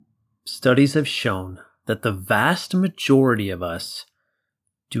Studies have shown that the vast majority of us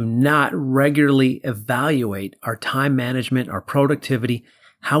do not regularly evaluate our time management, our productivity,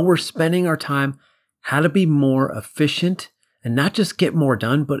 how we're spending our time, how to be more efficient, and not just get more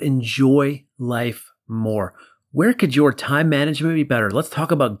done, but enjoy life more. Where could your time management be better? Let's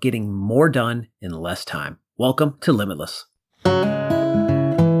talk about getting more done in less time. Welcome to Limitless.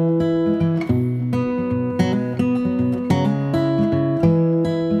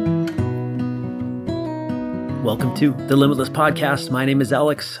 Welcome to the Limitless Podcast. My name is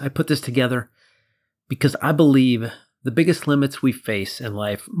Alex. I put this together because I believe the biggest limits we face in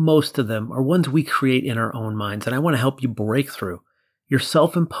life, most of them are ones we create in our own minds. And I want to help you break through your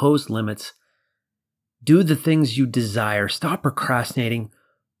self-imposed limits. Do the things you desire. Stop procrastinating.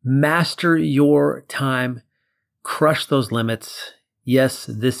 Master your time. Crush those limits. Yes,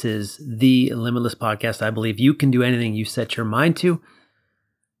 this is the Limitless Podcast. I believe you can do anything you set your mind to.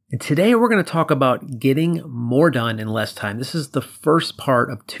 And today we're going to talk about getting more done in less time. This is the first part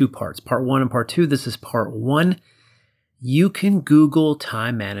of two parts, part one and part two. This is part one. You can Google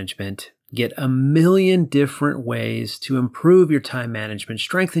time management, get a million different ways to improve your time management,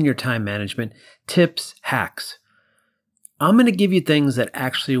 strengthen your time management, tips, hacks. I'm going to give you things that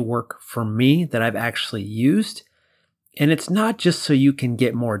actually work for me, that I've actually used. And it's not just so you can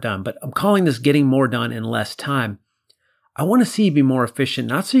get more done, but I'm calling this getting more done in less time. I want to see you be more efficient,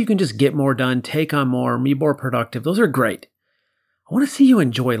 not so you can just get more done, take on more, be more productive. Those are great. I want to see you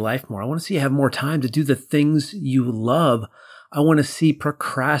enjoy life more. I want to see you have more time to do the things you love. I want to see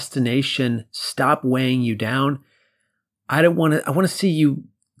procrastination stop weighing you down. I want to see you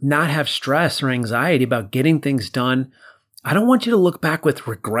not have stress or anxiety about getting things done. I don't want you to look back with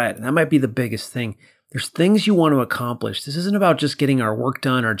regret. And that might be the biggest thing. There's things you want to accomplish. This isn't about just getting our work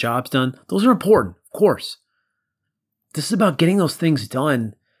done, our jobs done. Those are important, of course. This is about getting those things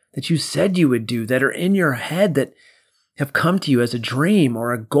done that you said you would do, that are in your head, that have come to you as a dream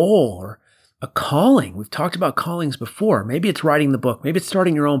or a goal or a calling. We've talked about callings before. Maybe it's writing the book. Maybe it's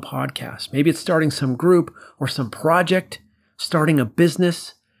starting your own podcast. Maybe it's starting some group or some project, starting a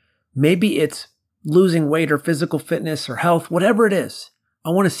business. Maybe it's losing weight or physical fitness or health, whatever it is. I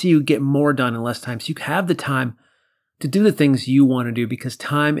want to see you get more done in less time so you have the time to do the things you want to do, because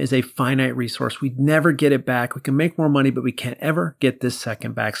time is a finite resource. We never get it back. We can make more money, but we can't ever get this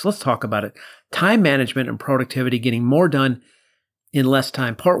second back. So let's talk about it. Time management and productivity, getting more done in less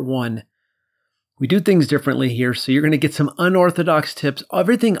time. Part one, we do things differently here. So you're going to get some unorthodox tips,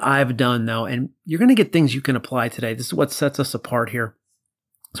 everything I've done though, and you're going to get things you can apply today. This is what sets us apart here.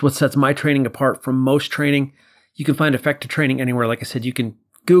 It's what sets my training apart from most training. You can find effective training anywhere. Like I said, you can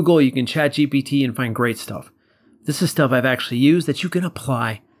Google, you can chat GPT and find great stuff. This is stuff I've actually used that you can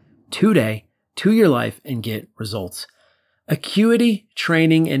apply today to your life and get results. Acuity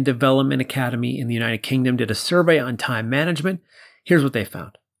Training and Development Academy in the United Kingdom did a survey on time management. Here's what they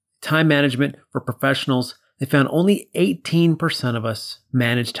found. Time management for professionals. They found only 18% of us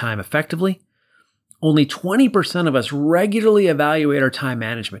manage time effectively. Only 20% of us regularly evaluate our time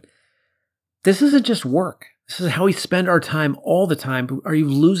management. This isn't just work. This is how we spend our time all the time. Are you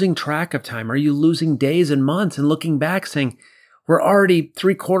losing track of time? Are you losing days and months and looking back saying, we're already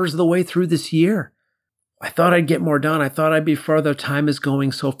 3/4 of the way through this year. I thought I'd get more done. I thought I'd be further. Time is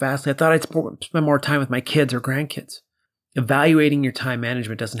going so fast. I thought I'd spend more time with my kids or grandkids. Evaluating your time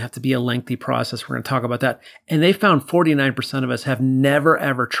management doesn't have to be a lengthy process. We're going to talk about that. And they found 49% of us have never,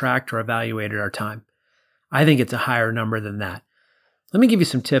 ever tracked or evaluated our time. I think it's a higher number than that. Let me give you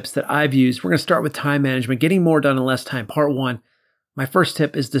some tips that I've used. We're going to start with time management, getting more done in less time. Part one, my first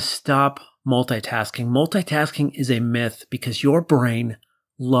tip is to stop multitasking. Multitasking is a myth because your brain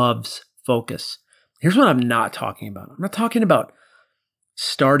loves focus. Here's what I'm not talking about. I'm not talking about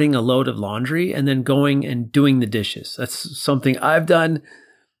starting a load of laundry and then going and doing the dishes. That's something I've done.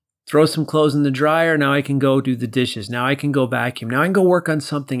 Throw some clothes in the dryer. Now I can go do the dishes. Now I can go vacuum. Now I can go work on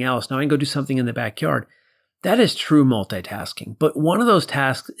something else. Now I can go do something in the backyard. That is true multitasking, but one of those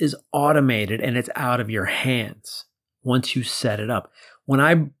tasks is automated and it's out of your hands once you set it up. When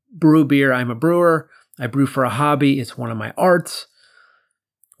I brew beer, I'm a brewer. I brew for a hobby. It's one of my arts.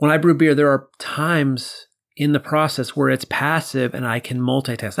 When I brew beer, there are times in the process where it's passive and I can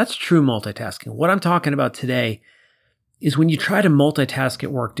multitask. That's true multitasking. What I'm talking about today is when you try to multitask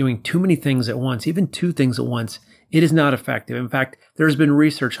at work, doing too many things at once, even two things at once, it is not effective. In fact, there's been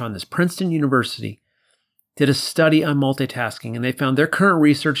research on this. Princeton University did a study on multitasking, and they found their current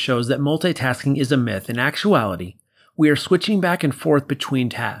research shows that multitasking is a myth. In actuality, we are switching back and forth between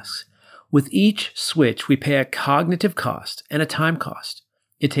tasks. With each switch, we pay a cognitive cost and a time cost.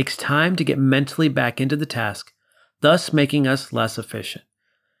 It takes time to get mentally back into the task, thus making us less efficient.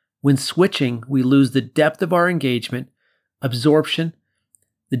 When switching, we lose the depth of our engagement, absorption,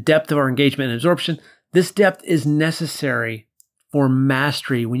 the depth of our engagement and absorption. This depth is necessary for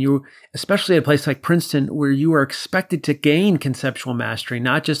mastery when you, especially at a place like Princeton, where you are expected to gain conceptual mastery,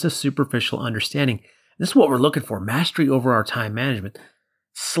 not just a superficial understanding. This is what we're looking for, mastery over our time management.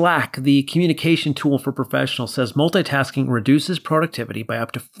 Slack, the communication tool for professionals, says multitasking reduces productivity by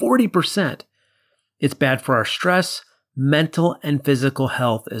up to 40%. It's bad for our stress, mental, and physical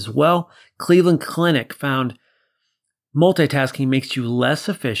health as well. Cleveland Clinic found multitasking makes you less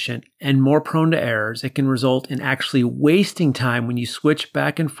efficient and more prone to errors. It can result in actually wasting time when you switch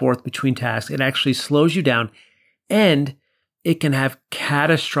back and forth between tasks. It actually slows you down, and it can have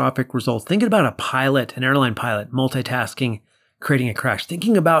catastrophic results. Think about a pilot, an airline pilot, multitasking, creating a crash.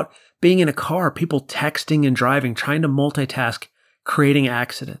 Thinking about being in a car, people texting and driving, trying to multitask, creating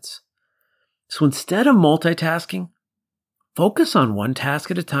accidents. So instead of multitasking, focus on one task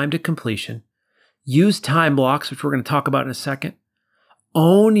at a time to completion. Use time blocks, which we're going to talk about in a second.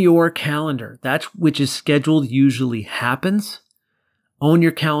 Own your calendar. That which is scheduled usually happens. Own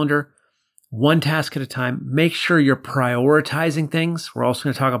your calendar, one task at a time. Make sure you're prioritizing things. We're also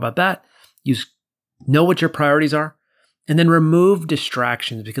going to talk about that. Know what your priorities are. And then remove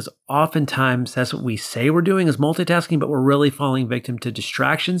distractions, because oftentimes that's what we say we're doing is multitasking, but we're really falling victim to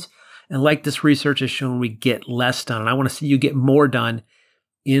distractions. And like this research has shown, we get less done. And I want to see you get more done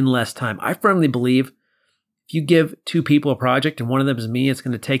in less time. I firmly believe if you give two people a project and one of them is me, it's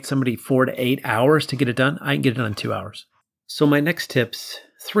going to take somebody 4 to 8 hours to get it done. I can get it done in 2 hours. So my next tips,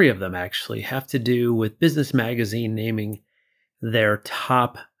 3 of them actually, have to do with Business Magazine naming their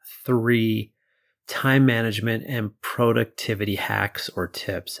top 3 time management and productivity hacks or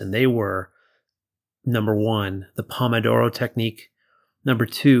tips. And they were, number 1, the Pomodoro technique. Number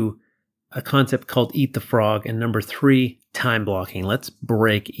 2, a concept called Eat the Frog. And number 3, time blocking. Let's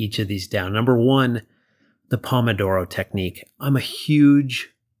break each of these down. Number 1, the Pomodoro technique. I'm a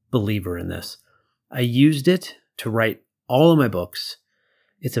huge believer in this. I used it to write all of my books.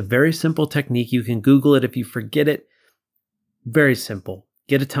 It's a very simple technique. You can Google it if you forget it. Very simple.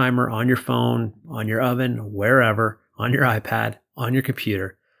 Get a timer on your phone, on your oven, wherever, on your iPad, on your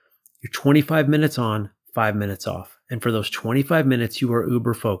computer. You're 25 minutes on, 5 minutes off. And for those 25 minutes, you are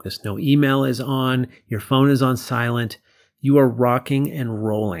uber focused. No email is on, your phone is on silent. You are rocking and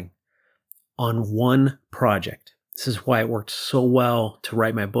rolling on one project. This is why it worked so well to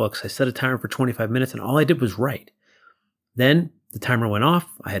write my books. I set a timer for 25 minutes and all I did was write. Then the timer went off.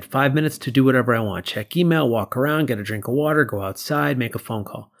 I had 5 minutes to do whatever I want. Check email, walk around, get a drink of water, go outside, make a phone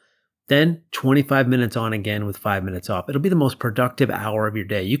call. Then 25 minutes on again with 5 minutes off. It'll be the most productive hour of your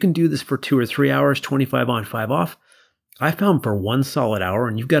day. You can do this for 2 or 3 hours, 25 on, 5 off. I found for 1 solid hour,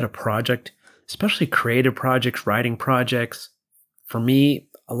 and you've got a project, especially creative projects, writing projects. For me,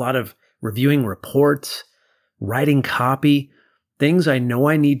 a lot of reviewing reports, writing copy, things I know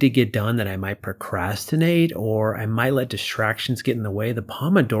I need to get done that I might procrastinate or I might let distractions get in the way. The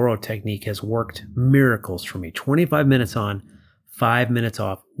Pomodoro technique has worked miracles for me. 25 minutes on, 5 minutes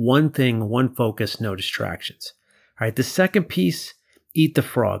off. One thing, one focus, no distractions. All right, the second piece, Eat the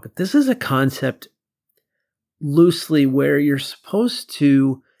Frog. This is a concept loosely where you're supposed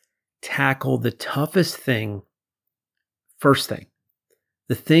to tackle the toughest thing first thing.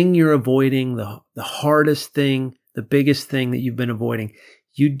 The thing you're avoiding, the hardest thing, the biggest thing that you've been avoiding.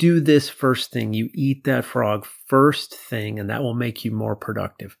 You do this first thing. You eat that frog first thing, and that will make you more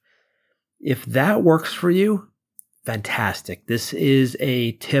productive. If that works for you, fantastic. This is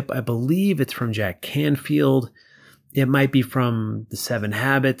a tip, I believe it's from Jack Canfield. It might be from the 7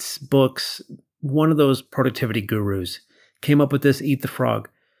 Habits books. One of those productivity gurus came up with this, Eat the Frog.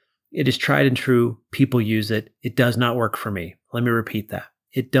 It is tried and true. People use it. It does not work for me. Let me repeat that.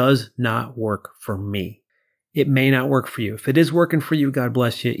 It does not work for me. It may not work for you. If it is working for you, God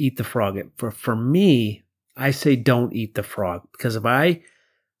bless you, eat the frog. For me, I say don't eat the frog, because if I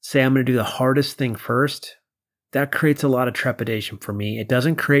say I'm going to do the hardest thing first, that creates a lot of trepidation for me. It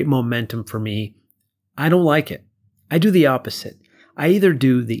doesn't create momentum for me. I don't like it. I do the opposite. I either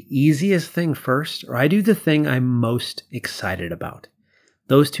do the easiest thing first or I do the thing I'm most excited about.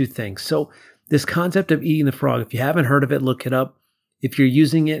 Those two things. So this concept of eating the frog, if you haven't heard of it, look it up. If you're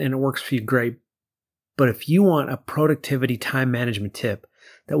using it and it works for you, great. But if you want a productivity time management tip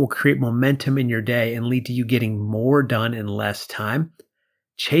that will create momentum in your day and lead to you getting more done in less time,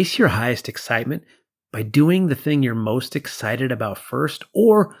 chase your highest excitement by doing the thing you're most excited about first,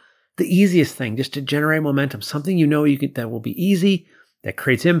 or the easiest thing just to generate momentum, something you know that will be easy, that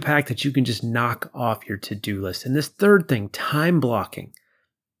creates impact, that you can just knock off your to-do list. And this third thing, time blocking.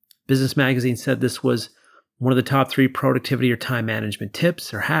 Business Magazine said this was one of the top 3 productivity or time management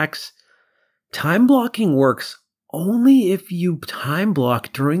tips or hacks. Time blocking works only if you time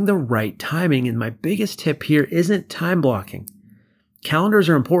block during the right timing. And my biggest tip here isn't time blocking. Calendars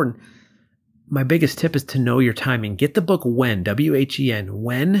are important. My biggest tip is to know your timing. Get the book When, W-H-E-N,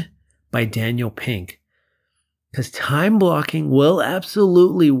 When by Daniel Pink. Because time blocking will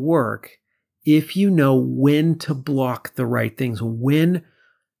absolutely work if you know when to block the right things.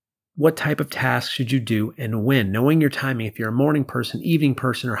 What type of tasks should you do and when? Knowing your timing. If you're a morning person, evening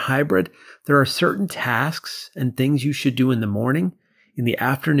person, or hybrid, there are certain tasks and things you should do in the morning, in the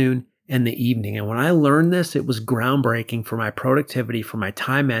afternoon, and the evening. And when I learned this, it was groundbreaking for my productivity, for my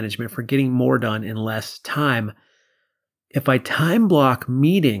time management, for getting more done in less time. If I time block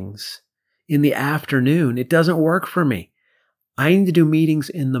meetings in the afternoon, it doesn't work for me. I need to do meetings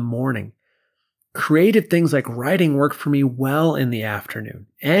in the morning. Creative things like writing work for me well in the afternoon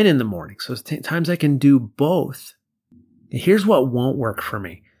and in the morning. So times I can do both. Here's what won't work for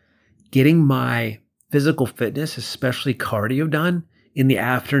me. Getting my physical fitness, especially cardio, done in the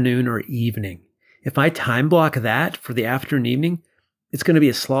afternoon or evening. If I time block that for the afternoon, evening, it's going to be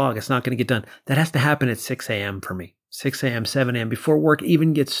a slog. It's not going to get done. That has to happen at 6 a.m. for me. 6 a.m., 7 a.m. before work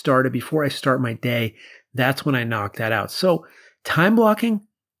even gets started, before I start my day. That's when I knock that out. So time blocking,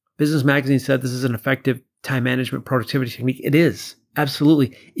 Business Magazine said this is an effective time management productivity technique. It is,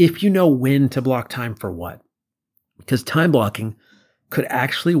 absolutely, if you know when to block time for what. Because time blocking could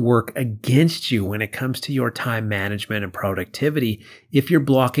actually work against you when it comes to your time management and productivity if you're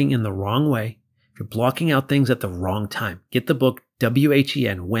blocking in the wrong way, if you're blocking out things at the wrong time. Get the book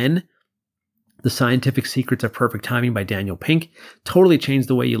W-H-E-N, When, The Scientific Secrets of Perfect Timing by Daniel Pink. Totally changed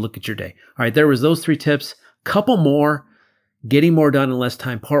the way you look at your day. All right, there was those 3 tips. Couple more. Getting more done in less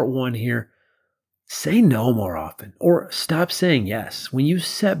time, part 1 here. Say no more often or stop saying yes. When you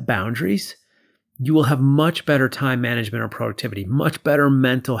set boundaries, you will have much better time management or productivity, much better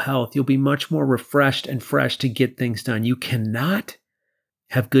mental health. You'll be much more refreshed and fresh to get things done. You cannot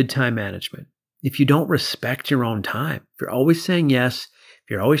have good time management if you don't respect your own time. If you're always saying yes,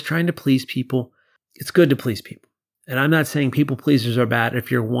 if you're always trying to please people, it's good to please people. And I'm not saying people pleasers are bad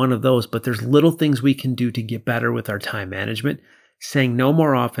if you're one of those, but there's little things we can do to get better with our time management. Saying no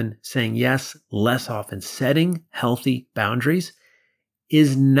more often, saying yes less often, setting healthy boundaries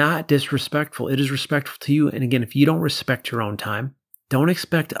is not disrespectful. It is respectful to you. And again, if you don't respect your own time, don't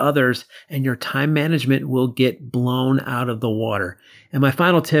expect others, and your time management will get blown out of the water. And my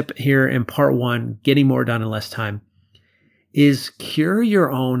final tip here in part 1, getting more done in less time, is cure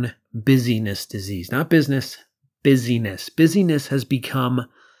your own busyness disease, not business. Busyness. Busyness has become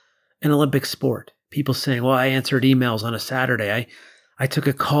an Olympic sport. People saying, well, I answered emails on a Saturday. I took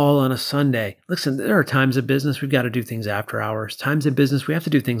a call on a Sunday. Listen, there are times of business we've got to do things after hours. Times of business we have to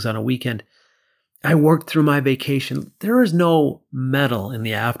do things on a weekend. I worked through my vacation. There is no medal in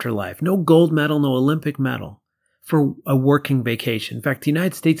the afterlife, no gold medal, no Olympic medal for a working vacation. In fact, the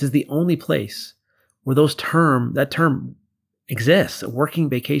United States is the only place where that term exists, a working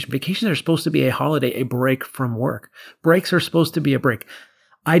vacation. Vacations are supposed to be a holiday, a break from work. Breaks are supposed to be a break.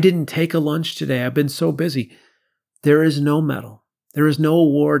 I didn't take a lunch today. I've been so busy. There is no medal. There is no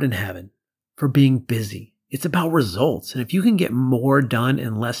award in heaven for being busy. It's about results. And if you can get more done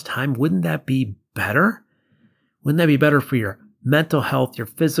in less time, wouldn't that be better? Wouldn't that be better for your mental health, your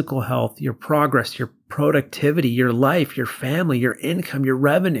physical health, your progress, your productivity, your life, your family, your income, your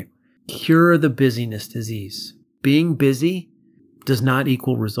revenue? Cure the busyness disease. Being busy does not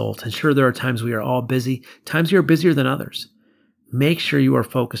equal results. And sure, there are times we are all busy, times you're busier than others. Make sure you are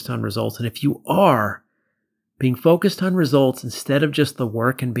focused on results. And if you are, being focused on results instead of just the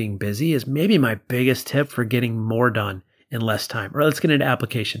work and being busy is maybe my biggest tip for getting more done in less time. All right, let's get into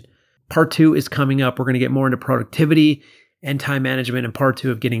application. Part 2 is coming up. We're going to get more into productivity and time management in part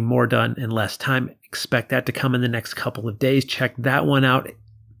 2 of getting more done in less time. Expect that to come in the next couple of days. Check that one out.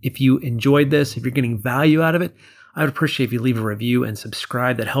 If you enjoyed this, if you're getting value out of it, I would appreciate if you leave a review and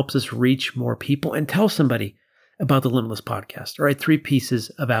subscribe. That helps us reach more people, and tell somebody about the Limitless Podcast. All right, 3 pieces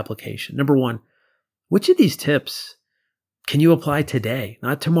of application. Number 1, which of these tips can you apply today?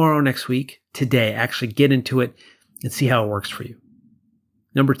 Not tomorrow, next week, today. Actually get into it and see how it works for you.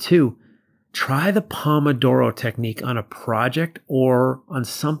 Number 2, try the Pomodoro technique on a project or on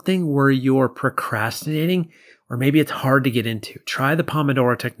something where you're procrastinating, or maybe it's hard to get into. Try the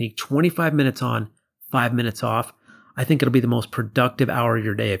Pomodoro technique, 25 minutes on, 5 minutes off. I think it'll be the most productive hour of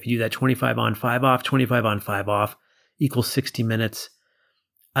your day. If you do that 25 on, 5 off, 25 on, 5 off equals 60 minutes.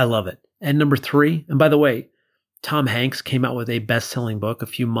 I love it. And number 3, and by the way, Tom Hanks came out with a best-selling book a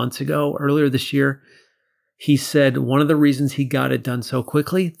few months ago, earlier this year. He said one of the reasons he got it done so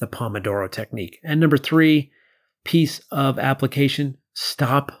quickly, the Pomodoro technique. And number 3 piece of application,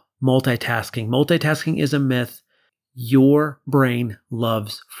 stop multitasking. Multitasking is a myth. Your brain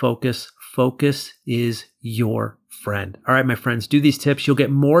loves focus. Focus is your friend. All right, my friends, do these tips. You'll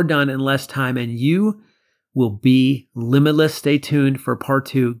get more done in less time and you will be limitless. Stay tuned for part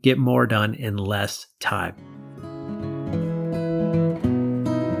 2. Get more done in less time.